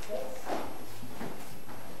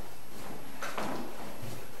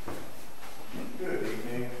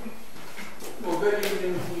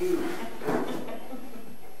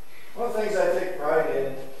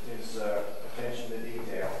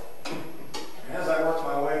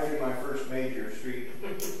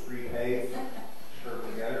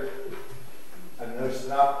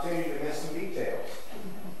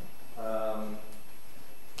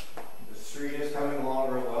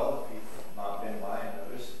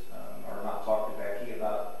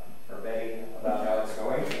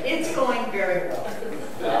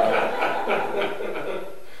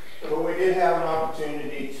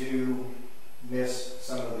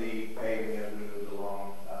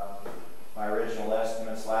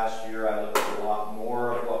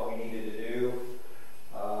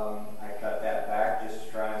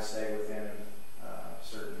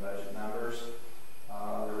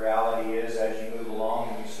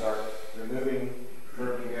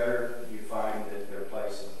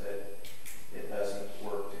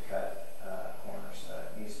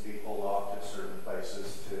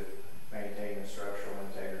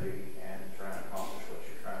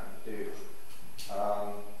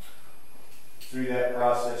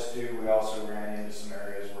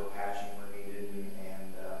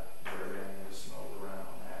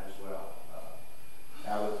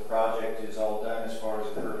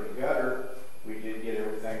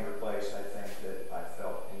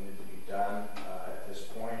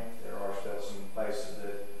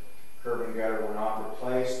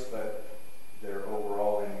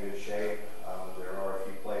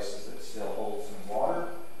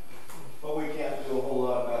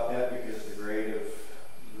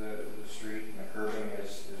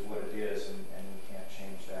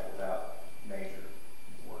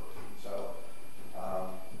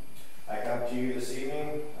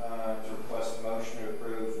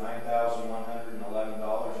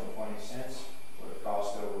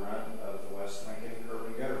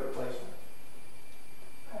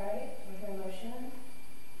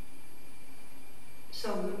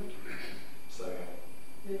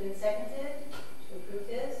 seconded to approve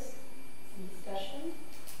this. Some discussion?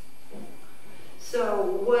 So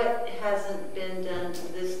what hasn't been done to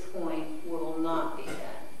this point will not be done?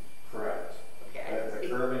 Correct. Okay. The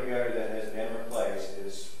curb and gutter that has been replaced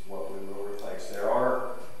is what we will replace. There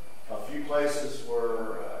are a few places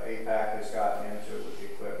where APAC has gotten into it with the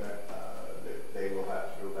equipment. They will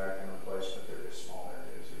have to go back and replace, but they're just small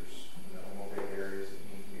areas. There's no more big areas that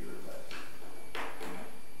need to be replaced.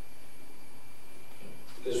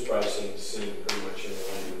 This pricing seemed pretty much in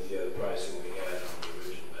line with the other pricing we had on the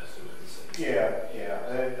original estimates. Yeah.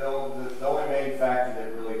 The only main factor that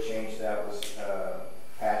really changed that was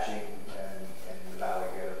patching and the valley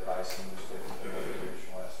gutter pricing was different than what the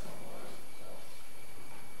original estimate was.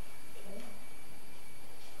 Okay.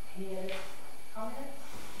 Any other comments,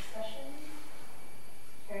 discussion?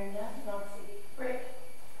 Hearing none, Roxy? Rick,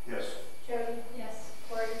 Yes. Jody, yes.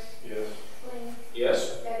 Cory, Yes. Lynn, Yes.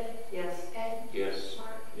 Betty, Yes. Ed, Yes.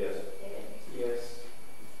 Mark, Yes. David. Yes.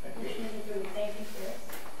 Motion is approved. Thank you, Chris.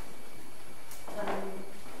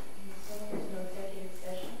 So there's no executive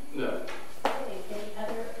session. No. Okay, any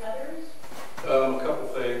others? A couple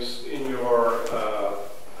things. In your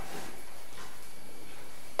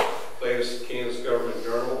latest Kansas Government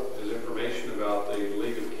Journal is information about the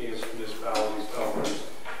League of Kansas Municipalities Conference.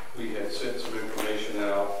 We had sent some information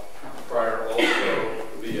out prior, also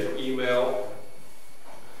via email,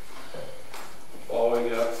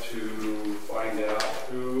 following up to find out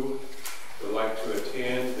who would like to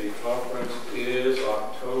attend. The conference is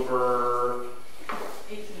October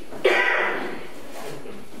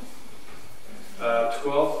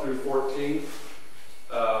 12th through 14th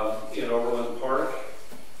in Overland Park.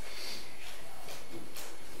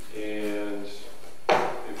 And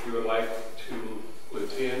if you would like to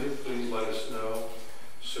attend, please let us know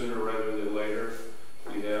sooner rather than later.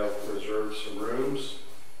 We have reserved some rooms,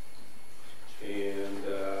 and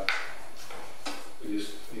we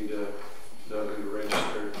just need to know who to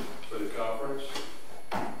register for the conference.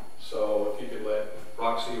 So if you could let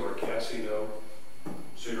Roxy or Cassie know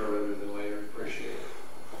sooner rather than later, appreciate it.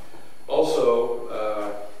 Also,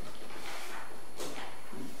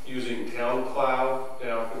 using Town Cloud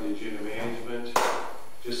now for the agenda management,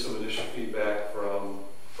 just some initial feedback from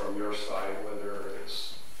your side, whether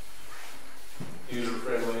it's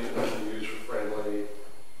user-friendly, user-friendly.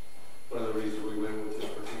 One of the reasons we went with this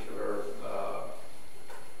particular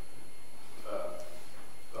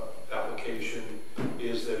application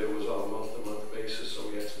is that it was on a month-to-month basis, so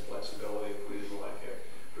we had some flexibility if we didn't like it.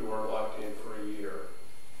 We weren't locked in for a year.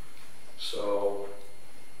 So,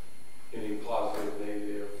 any positive,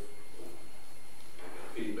 negative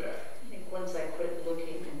feedback? I think once I quit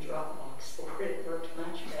looking in Dropbox for it, it worked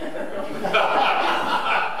much better.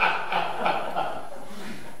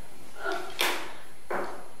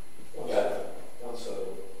 Once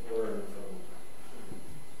I learned from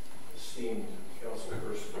esteemed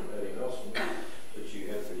councilperson Betty Nelson that you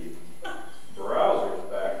hit the browsers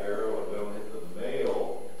back arrow and don't hit the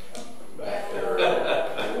mail back arrow,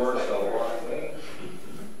 it works a lot better.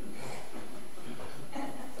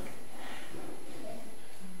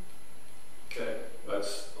 Okay,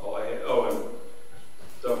 that's all I had. Oh, and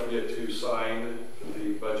don't forget to sign the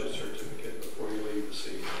budget certificate before you leave this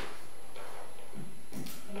evening.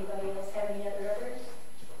 Anybody else have any others?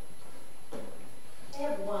 I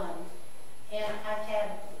have one, and I've had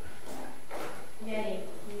many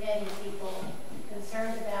people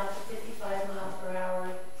concerned about the 55-mile-per-hour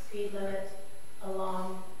speed limit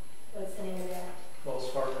along, what's the name of that? Wells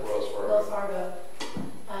Fargo. Wells Fargo.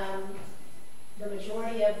 The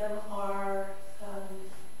majority of them are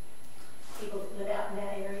people that live out in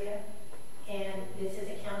that area, and this is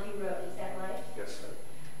a county road, is that right? Yes, sir.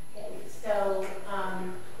 Okay, so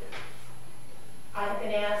I've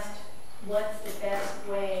been asked, what's the best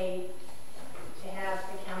way to have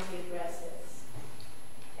the county address this?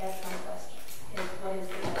 That's my question, is what is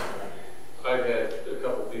the best way? I've had a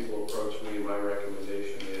couple people approach me, and my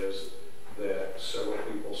recommendation is that several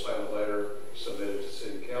people sign a letter, submit it to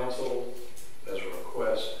City Council as a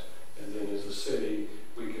request, and then as a city,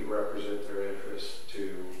 we can represent their interests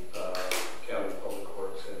to County Public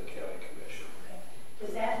Works and the County Commission. Okay.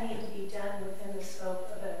 Does that need to be done within the scope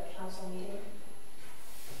of a council meeting?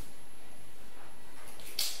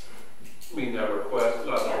 I mean, that request,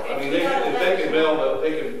 Yeah, I mean, we got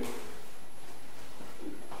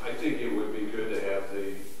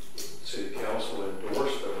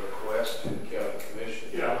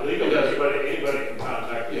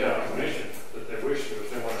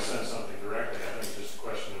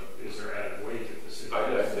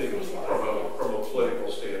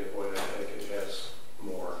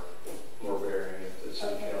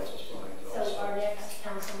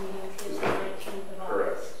meeting is the 19th of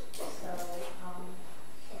August. So,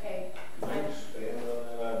 okay. Can you expand on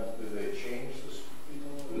that? Did they change this?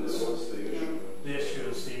 What's the issue? The issue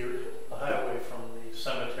is the highway from the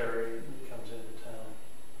cemetery that comes into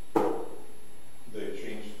town. They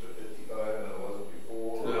changed it to 55 and it wasn't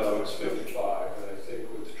before? No, it's 55, and I think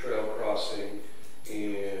with the trail crossing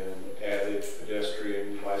and added pedestrian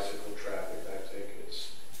bicycle traffic, I think it's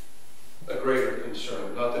a greater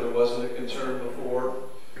concern. Not that it wasn't a concern before,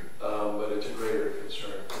 but it's a greater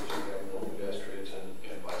concern because you have more pedestrians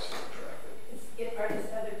and bicycle traffic. Are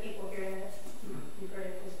there other people hearing this? You've heard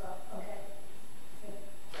it as well. Okay.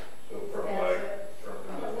 So from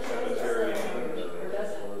the cemetery and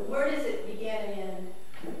Where does it begin and end?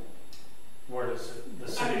 Where does it,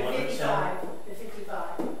 the city I mean, limits 55. end? The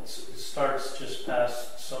 55. It starts just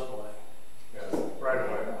past Subway. Right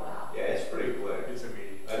away. Wow. Yeah, it's pretty quick. It's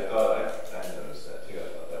immediate. I thought, I noticed that too. I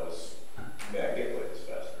thought that was, I get places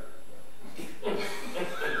faster.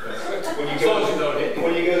 When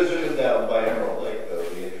you go zoom down by Emerald Lake though,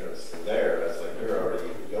 the entrance there, that's like you're already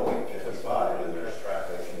going 55 and there's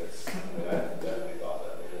traffic and it's, I definitely thought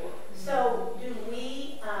that before. So do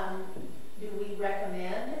we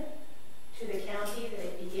recommend to the county that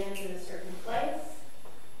it begins in a certain place,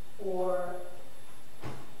 or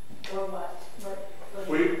what?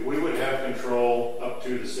 We would have control up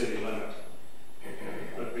to the city limit,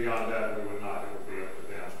 but beyond that, we would not. It would be up to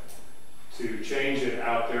them. To change it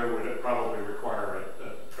out there would probably require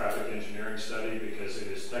a traffic engineering study because it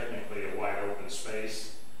is technically a wide open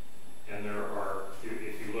space, and there are,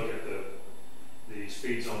 if you look at the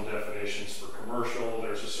speed zone definitions for commercial,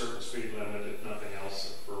 there's a certain speed limit. If nothing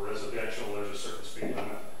else, for residential, there's a certain speed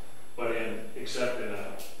limit. But except in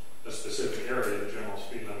a specific area, the general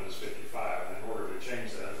speed limit is 55. And in order to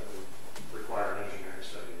change that, it would require an engineering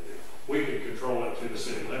study to do. We could control it to the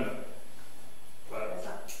city limit, but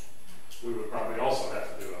we would probably also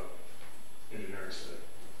have to do an engineering study.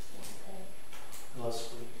 Unless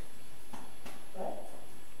we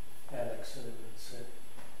annex it and say.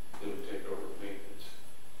 It would take over maintenance.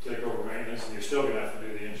 Take over maintenance, and you're still going to have to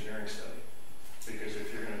do the engineering study. Because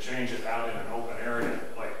if you're going to change it out in an open area,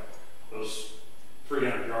 like those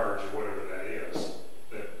 300 yards or whatever that is,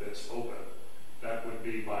 that's open, that would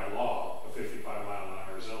be by law a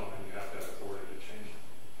 55-mile-an-hour zone, and you have to have authority to change it.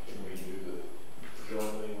 Can we do the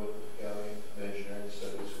jointly with the county engineering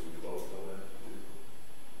studies? We both go in?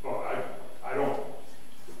 Well, I don't,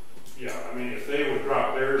 yeah, I mean, if they would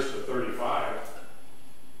drop theirs to 35,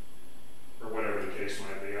 or whatever the case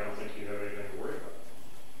might be, I don't think you'd have anything to worry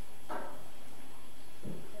about.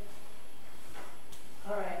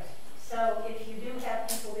 All right. So if you do have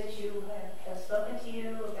people that you have spoken to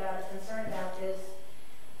you about a concern about this,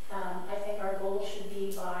 I think our goal should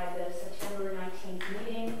be by the September 19th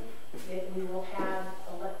meeting that we will have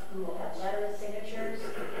letter signatures,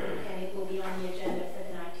 and it will be on the agenda for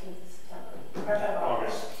the 19th of September. Or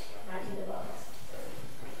August. 19th of August.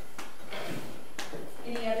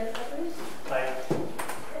 Any other papers?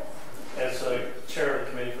 As a chair of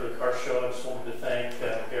the committee for the car show, I just wanted to thank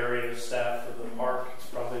Gary and his staff for the park. It's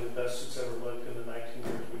probably the best it's ever looked in the 19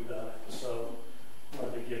 years we've done it. So I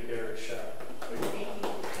wanted to give Gary a shout. Thank you.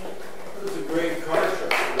 It was a great car show.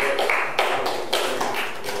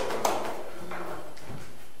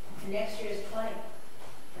 And next year's 20.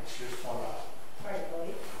 Next year's 20. All right,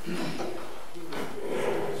 Lloyd.